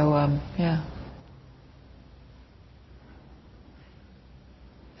 And so, yeah.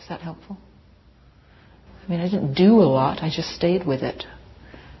 Is that helpful? I mean, I didn't do a lot. I just stayed with it.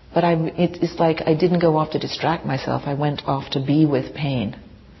 But it's like I didn't go off to distract myself. I went off to be with pain.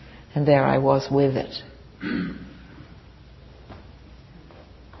 And there I was with it.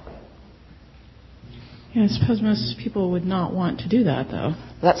 Yeah, I suppose most people would not want to do that, though.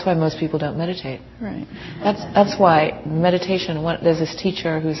 That's why most people don't meditate. Right. That's why meditation. There's this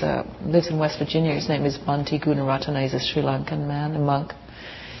teacher who lives in West Virginia. His name is Bhante Gunaratana. He's a Sri Lankan man, a monk.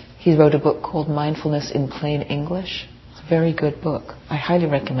 He wrote a book called Mindfulness in Plain English. It's a very good book. I highly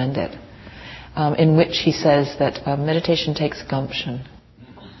recommend it. In which he says that meditation takes gumption.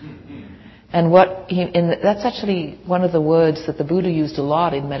 And that's actually one of the words that the Buddha used a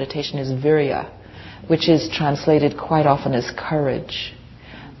lot in meditation is virya, which is translated quite often as courage.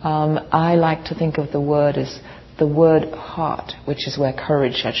 I like to think of the word as the word heart, which is where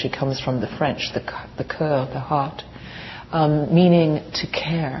courage actually comes from, the French, the cœur, the heart, meaning to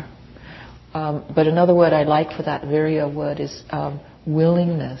care. But another word I like for that virya word is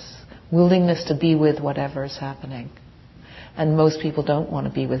willingness to be with whatever is happening. And most people don't want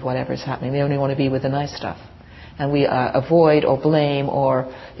to be with whatever is happening. They only want to be with the nice stuff. And we avoid or blame or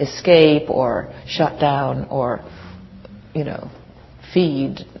escape or shut down or,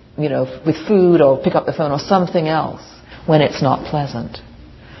 feed, with food or pick up the phone or something else when it's not pleasant.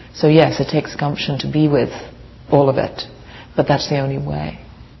 So yes, it takes gumption to be with all of it, but that's the only way.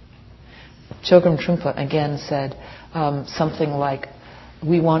 Chogyam Trungpa again said something like,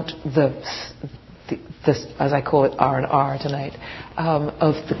 we want this, as I call it R&R tonight,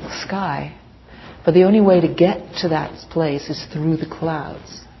 of the sky. But the only way to get to that place is through the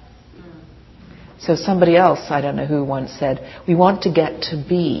clouds. So somebody else, I don't know who, once said, we want to get to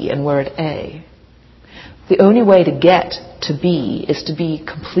B and we're at A. The only way to get to B is to be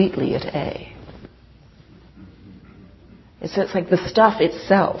completely at A. It's like the stuff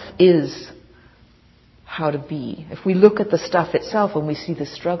itself is how to be. If we look at the stuff itself and we see the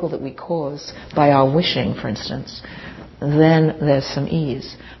struggle that we cause by our wishing, for instance, then there's some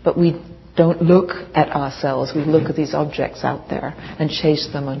ease. But we don't look at ourselves. We look at these objects out there and chase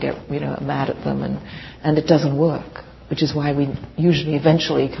them and get mad at them, and it doesn't work. which is why we usually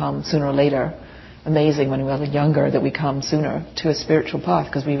eventually come sooner or later. Amazing when we're younger that we come sooner to a spiritual path,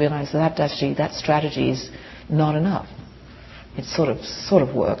 because we realize that actually that strategy is not enough. It sort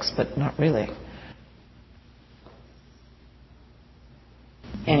of works, but not really.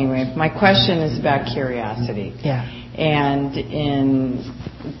 Anyway, my question is about curiosity. Yeah. And in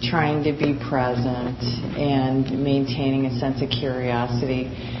trying to be present and maintaining a sense of curiosity,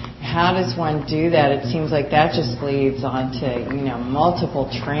 how does one do that? It seems like that just leads on to, multiple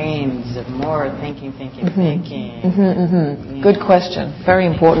trains of more thinking. Good question. Very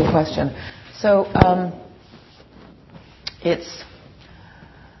important question. So it's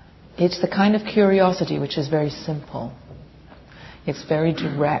the kind of curiosity which is very simple. It's very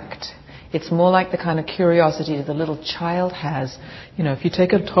direct. It's more like the kind of curiosity that the little child has. If you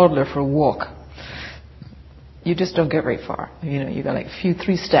take a toddler for a walk, you just don't get very far. You got like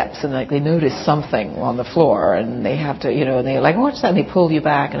 3 steps, and they notice something on the floor, and they have to, and they're like, what's that? And they pull you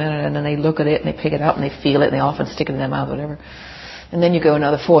back, and then they look at it, and they pick it up, and they feel it, and they often stick it in their mouth, whatever. And then you go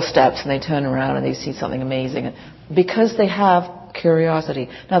another 4 steps, and they turn around, and they see something amazing. Because they have curiosity.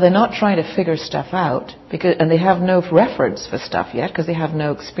 Now, they're not trying to figure stuff out, and they have no reference for stuff yet, because they have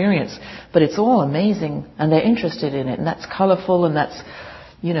no experience. But it's all amazing, and they're interested in it, and that's colorful, and that's,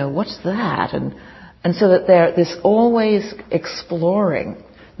 what's that? And so that they're this always exploring,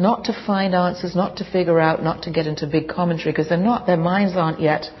 not to find answers, not to figure out, not to get into big commentary, because their minds aren't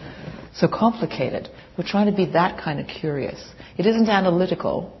yet so complicated. We're trying to be that kind of curious. It isn't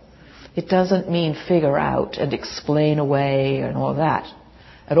analytical. It doesn't mean figure out and explain away and all that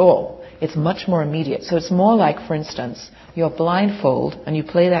at all. It's much more immediate. So it's more like, for instance, you're blindfold and you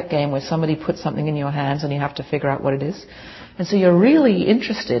play that game where somebody puts something in your hands and you have to figure out what it is. And so you're really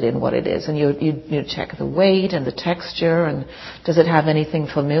interested in what it is, and you check the weight and the texture, and does it have anything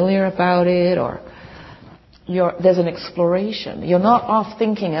familiar about it, or there's an exploration. You're not off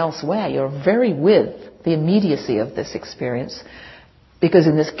thinking elsewhere. You're very with the immediacy of this experience, because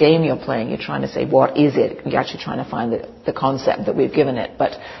in this game you're playing, you're trying to say, what is it? You're actually trying to find the concept that we've given it.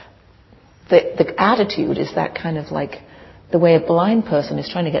 But the attitude is that kind of like the way a blind person is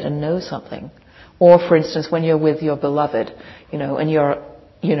trying to get to know something. Or, for instance, when you're with your beloved, and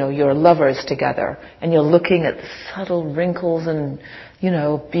you're lovers together, and you're looking at subtle wrinkles and,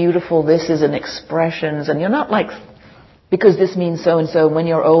 beautiful this is and expressions, and you're not like, because this means so and so, when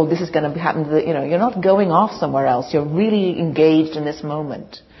you're old, this is going to happen to you're not going off somewhere else. You're really engaged in this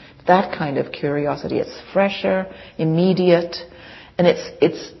moment. That kind of curiosity. It's fresher, immediate, and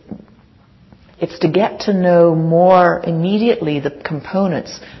it's to get to know more immediately the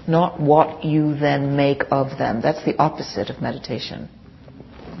components, not what you then make of them. That's the opposite of meditation.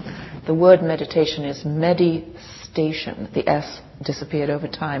 The word meditation is medistation. The S disappeared over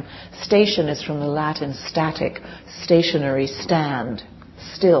time. Station is from the Latin static, stationary, stand,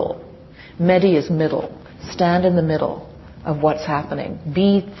 still. Medi is middle. Stand in the middle of what's happening.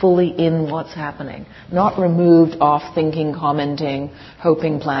 Be fully in what's happening. Not removed, off thinking, commenting,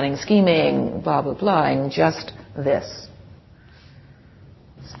 hoping, planning, scheming, blah, blah, blah, and just this.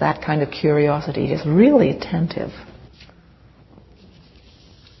 It's that kind of curiosity, just really attentive.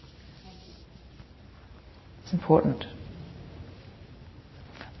 It's important.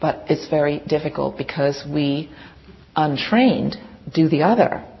 But it's very difficult because we, untrained, do the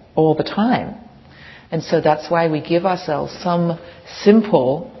other all the time. And so that's why we give ourselves some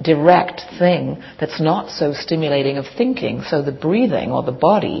simple, direct thing that's not so stimulating of thinking. So the breathing or the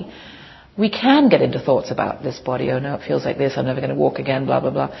body, we can get into thoughts about this body. Oh no, it feels like this, I'm never going to walk again, blah,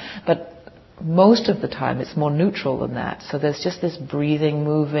 blah, blah. But most of the time it's more neutral than that. So there's just this breathing,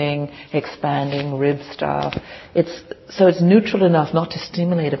 moving, expanding, rib stuff. So it's neutral enough not to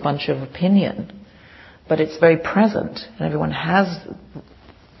stimulate a bunch of opinion. But it's very present, and everyone has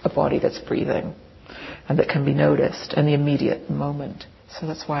a body that's breathing and that can be noticed in the immediate moment. So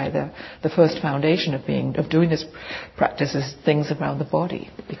that's why the first foundation of doing this practice is things around the body,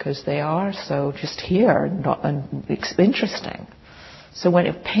 because they are so just here and interesting. So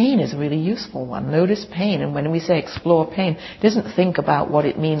when pain is a really useful one, notice pain. And when we say explore pain, it doesn't think about what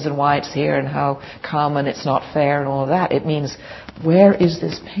it means and why it's here and how common it's not fair and all of that. It means, where is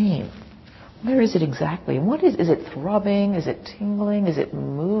this pain? Where is it exactly? What is it throbbing? Is it tingling? Is it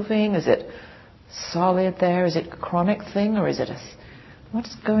moving? Is it solid there? Is it a chronic thing, or is it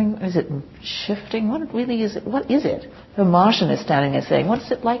is it shifting? What really is it? What is it? The Martian is standing there saying,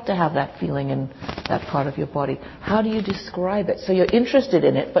 what's it like to have that feeling in that part of your body? How do you describe it? So you're interested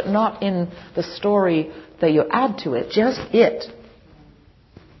in it, but not in the story that you add to it, just it.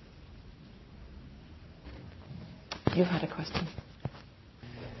 You've had a question.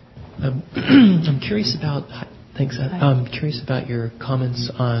 I'm curious about Thanks. I'm curious about your comments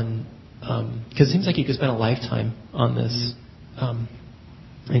on, because it seems like you could spend a lifetime on this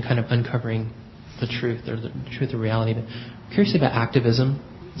and kind of uncovering the truth or the truth of reality. But I'm curious about activism,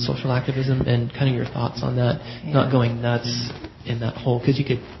 social activism, and kind of your thoughts on that, not going nuts in that hole, because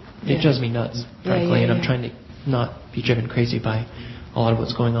it drives me nuts, frankly, and I'm trying to not be driven crazy by a lot of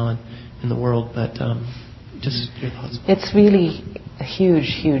what's going on in the world, but just your thoughts. It's really a huge,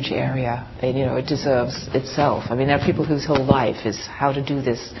 huge area, and it deserves itself. I mean, there are people whose whole life is how to do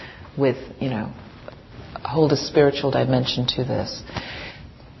this with, hold a spiritual dimension to this.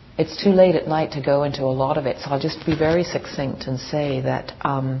 It's too late at night to go into a lot of it, so I'll just be very succinct and say that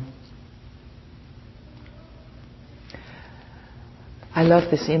I love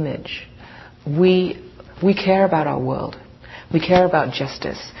this image. We care about our world. We care about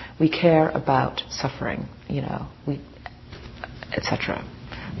justice. We care about suffering, etc.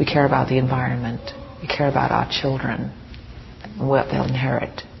 We care about the environment. We care about our children and what they'll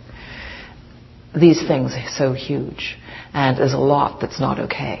inherit. These things are so huge, and there's a lot that's not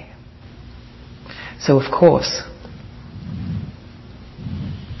okay. So, of course,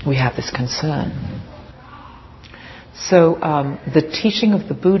 we have this concern. So, the teaching of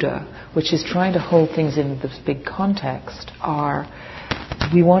the Buddha, which is trying to hold things in this big context, are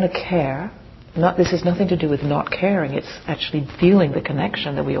we want to care. This has nothing to do with not caring. It's actually feeling the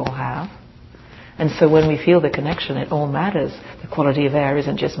connection that we all have. And so when we feel the connection, it all matters. The quality of air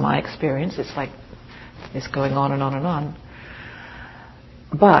isn't just my experience. It's like it's going on and on and on.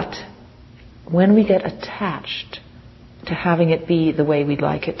 But when we get attached to having it be the way we'd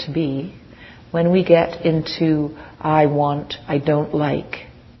like it to be, when we get into I want, I don't like,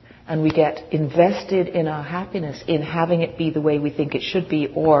 and we get invested in our happiness in having it be the way we think it should be,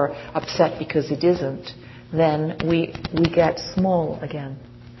 or upset because it isn't, then we get small again.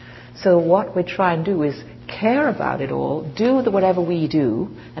 So what we try and do is care about it all, do whatever we do,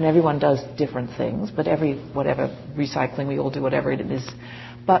 and everyone does different things, but whatever recycling, we all do whatever it is.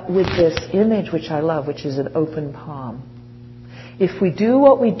 But with this image, which I love, which is an open palm. If we do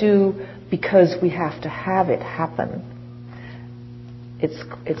what we do because we have to have it happen,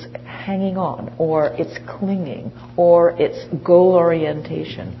 it's hanging on, or it's clinging, or it's goal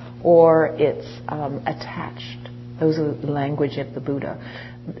orientation, or it's attached. Those are the language of the Buddha.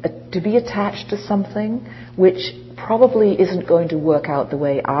 To be attached to something which probably isn't going to work out the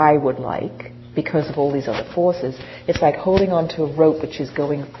way I would like because of all these other forces, it's like holding on to a rope which is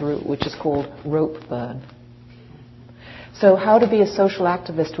going through, which is called rope burn. So how to be a social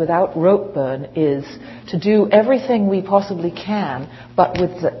activist without rope burn is to do everything we possibly can, but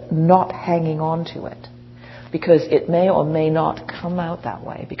with not hanging on to it. Because it may or may not come out that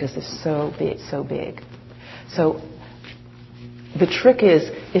way, because it's so big. So the trick is,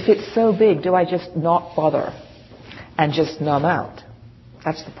 if it's so big, do I just not bother and just numb out?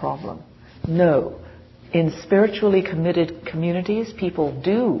 That's the problem. No. In spiritually committed communities, people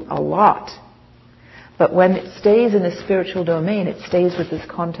do a lot. But when it stays in a spiritual domain, it stays with this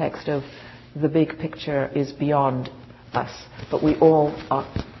context of the big picture is beyond us. But we all are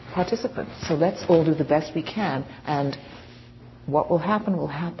participants. So let's all do the best we can, and what will happen will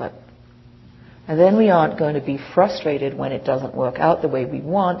happen. And then we aren't going to be frustrated when it doesn't work out the way we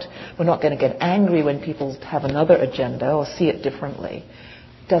want. We're not going to get angry when people have another agenda or see it differently.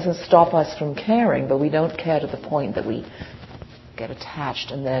 It doesn't stop us from caring, but we don't care to the point that we get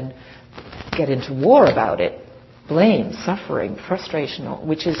attached and then get into war about it. Blame, suffering, frustration,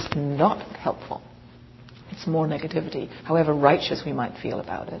 which is not helpful. It's more negativity, however righteous we might feel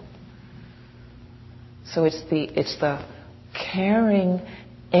about it. So it's the caring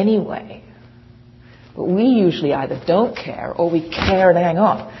anyway. But we usually either don't care or we care and hang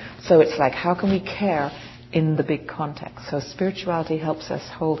on. So it's like, how can we care in the big context? So spirituality helps us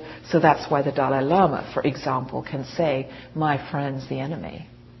hold. So that's why the Dalai Lama, for example, can say, my friend's the enemy.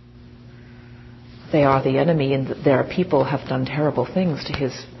 They are the enemy, and there are people who have done terrible things to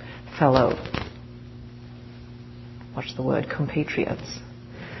his fellow, compatriots.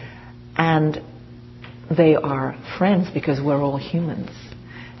 And they are friends because we're all humans.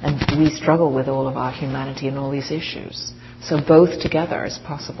 And we struggle with all of our humanity and all these issues. So both together is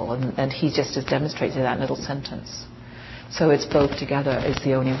possible. And he just has demonstrated that little sentence. So it's both together is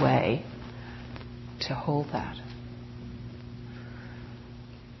the only way to hold that.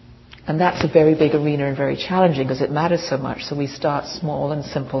 And that's a very big arena and very challenging because it matters so much. So we start small and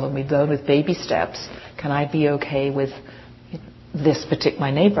simple and we go with baby steps. Can I be okay with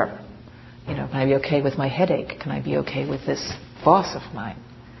my neighbor? Can I be okay with my headache? Can I be okay with this boss of mine?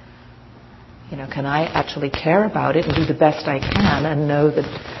 Can I actually care about it and do the best I can and know that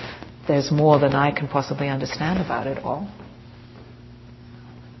there's more than I can possibly understand about it all.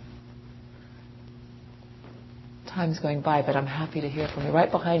 Time's going by, but I'm happy to hear from you.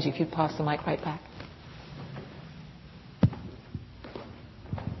 Right behind you, if you'd pass the mic right back.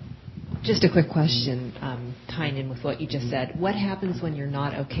 Just a quick question, tying in with what you just said. What happens when you're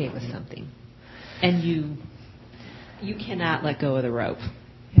not okay with something, and you cannot let go of the rope?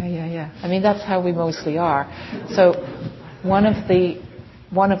 Yeah. I mean, that's how we mostly are. So, one of the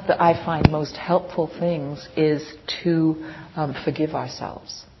I find most helpful things is to forgive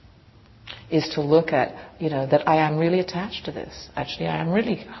ourselves. Is to look at, that I am really attached to this. Actually, I am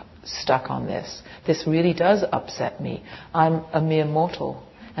really stuck on this. This really does upset me. I'm a mere mortal.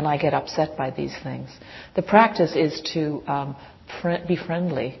 And I get upset by these things. The practice is to be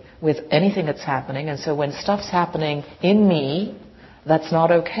friendly with anything that's happening. And so when stuff's happening in me that's not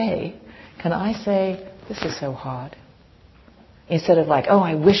okay, can I say, this is so hard? Instead of like, oh,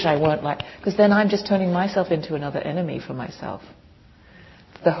 I wish I weren't like... Because then I'm just turning myself into another enemy for myself.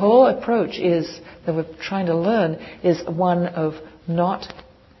 The whole approach is, that we're trying to learn, is one of not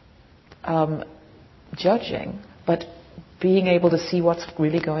judging, but being able to see what's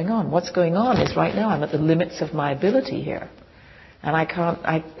really going on. What's going on is right now I'm at the limits of my ability here. And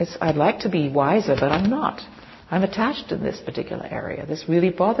I'd like to be wiser, but I'm not. I'm attached in this particular area. This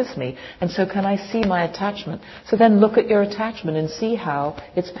really bothers me. And so can I see my attachment? So then look at your attachment and see how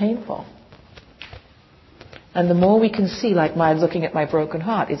it's painful. And the more we can see, like looking at my broken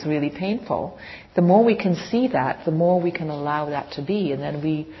heart, it's really painful. The more we can see that, the more we can allow that to be. And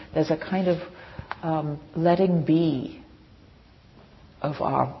then there's a kind of letting be of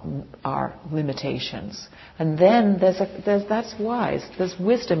our limitations. And then that's wise. There's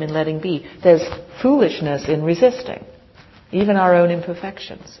wisdom in letting be. There's foolishness in resisting. Even our own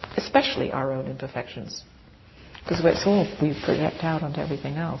imperfections. Especially our own imperfections. Because we project out onto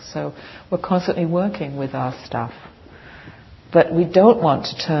everything else. So we're constantly working with our stuff. But we don't want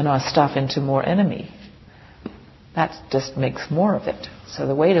to turn our stuff into more enemy. That just makes more of it. So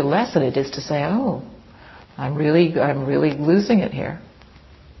the way to lessen it is to say, oh, I'm really losing it here.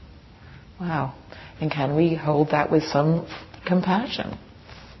 Wow. And can we hold that with some compassion?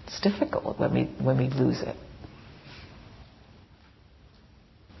 It's difficult when we lose it.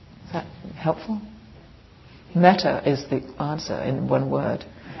 Is that helpful? Metta is the answer in one word.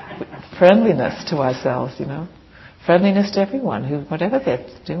 Friendliness to ourselves, Friendliness to everyone, whatever they're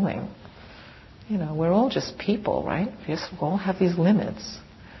doing. We're all just people, right? We all have these limits.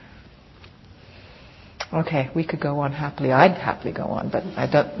 Okay, we could go on happily. I'd happily go on, but I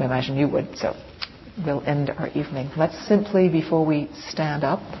don't imagine you would, so we'll end our evening. Let's simply, before we stand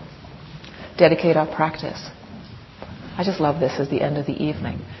up, dedicate our practice. I just love this as the end of the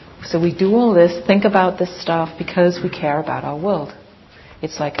evening. So we do all this, think about this stuff because we care about our world.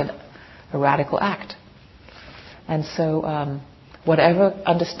 It's like a radical act. And so whatever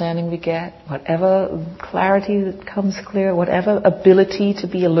understanding we get, whatever clarity that comes clear, whatever ability to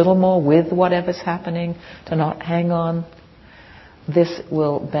be a little more with whatever's happening, to not hang on, this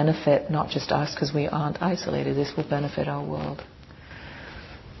will benefit not just us because we aren't isolated, this will benefit our world.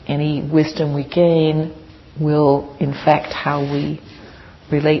 Any wisdom we gain will infect how we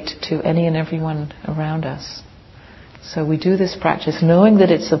relate to any and everyone around us. So we do this practice knowing that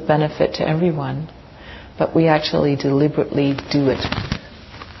it's of benefit to everyone, but we actually deliberately do it,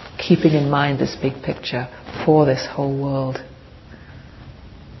 keeping in mind this big picture for this whole world.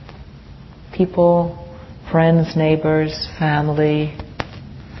 People, friends, neighbors, family,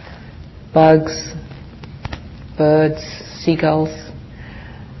 bugs, birds, seagulls,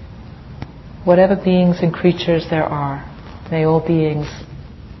 whatever beings and creatures there are, may all beings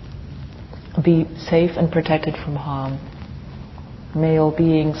be safe and protected from harm. May all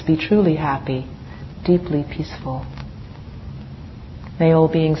beings be truly happy, deeply peaceful. May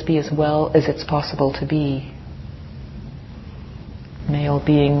all beings be as well as it's possible to be. May all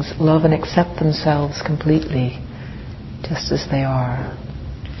beings love and accept themselves completely, just as they are.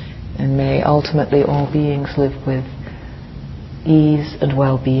 And may ultimately all beings live with ease and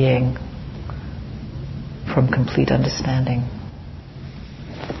well-being from complete understanding.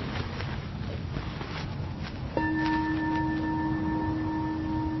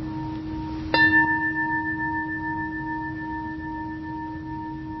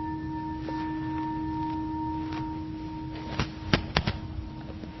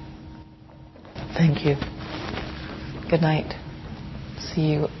 Thank you. Good night.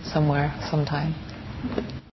 See you somewhere, sometime.